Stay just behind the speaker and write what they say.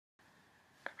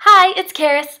Hi, it's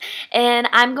Karis, and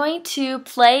I'm going to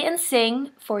play and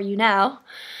sing for you now.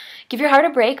 Give Your Heart a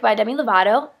Break by Demi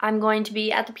Lovato. I'm going to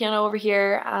be at the piano over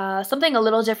here, something a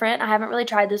little different. I haven't really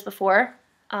tried this before.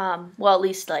 Well, at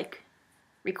least like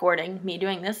recording me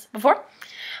doing this before.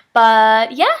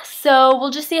 But yeah, so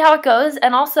we'll just see how it goes.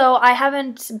 And also, I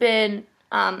haven't been,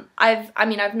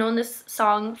 I've known this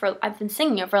song I've been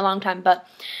singing it for a long time, but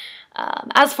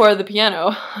as for the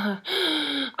piano,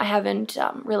 I haven't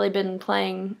really been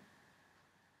playing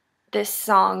this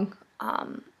song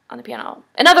on the piano.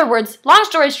 In other words, long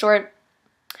story short,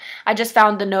 I just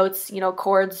found the notes,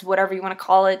 chords, whatever you want to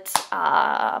call it,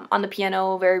 on the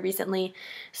piano very recently.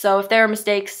 So if there are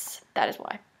mistakes, that is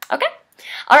why. Okay?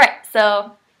 Alright,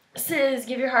 so this is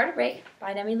Give Your Heart a Break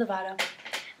by Demi Lovato.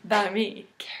 By me,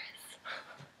 Karis.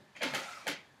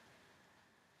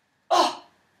 Oh!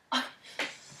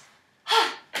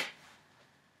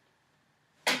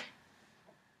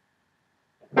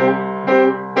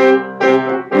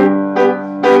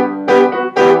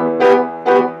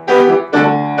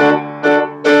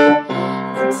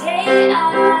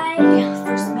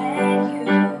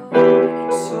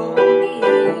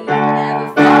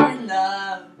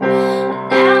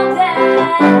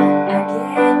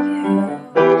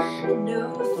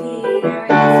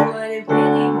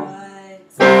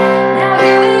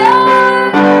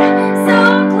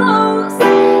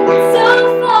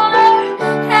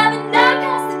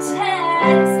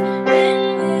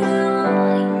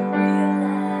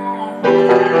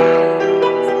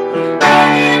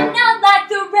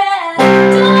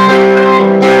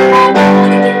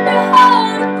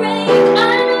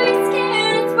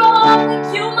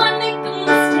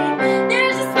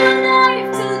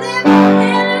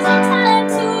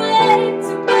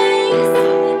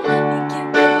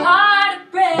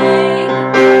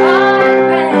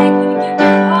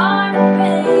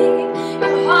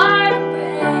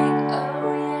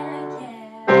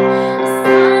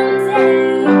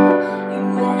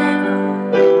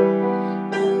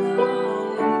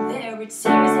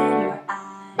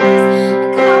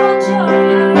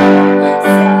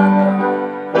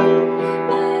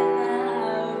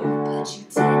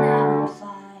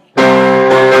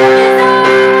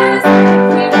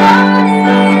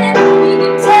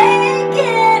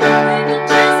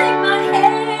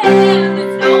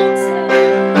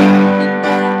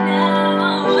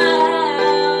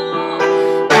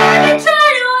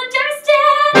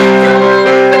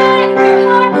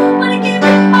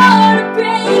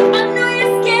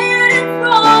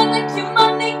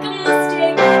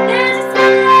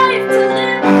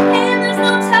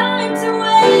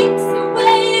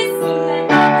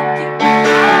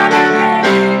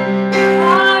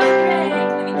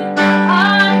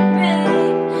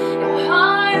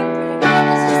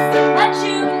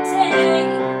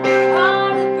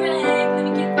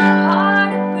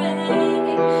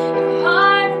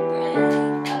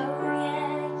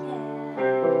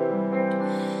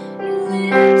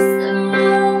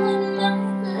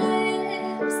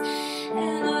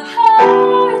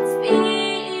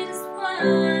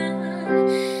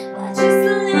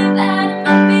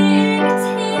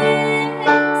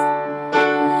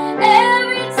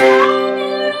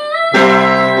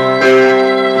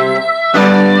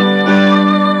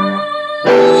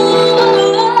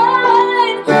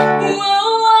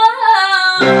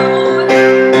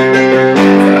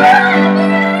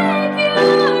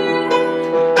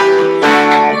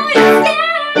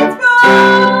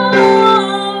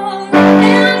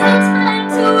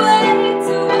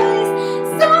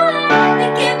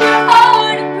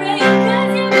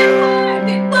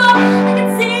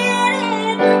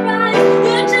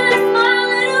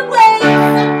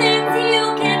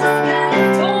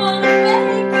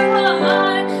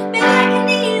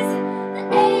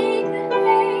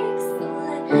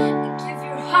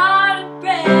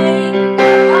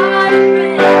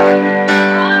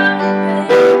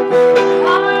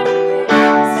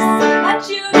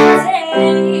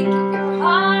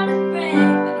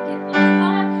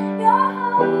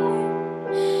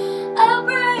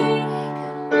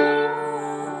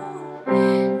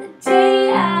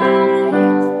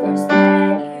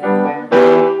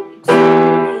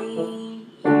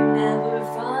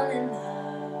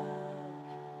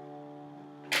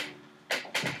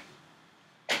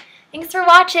 Thanks for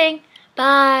watching.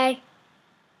 Bye.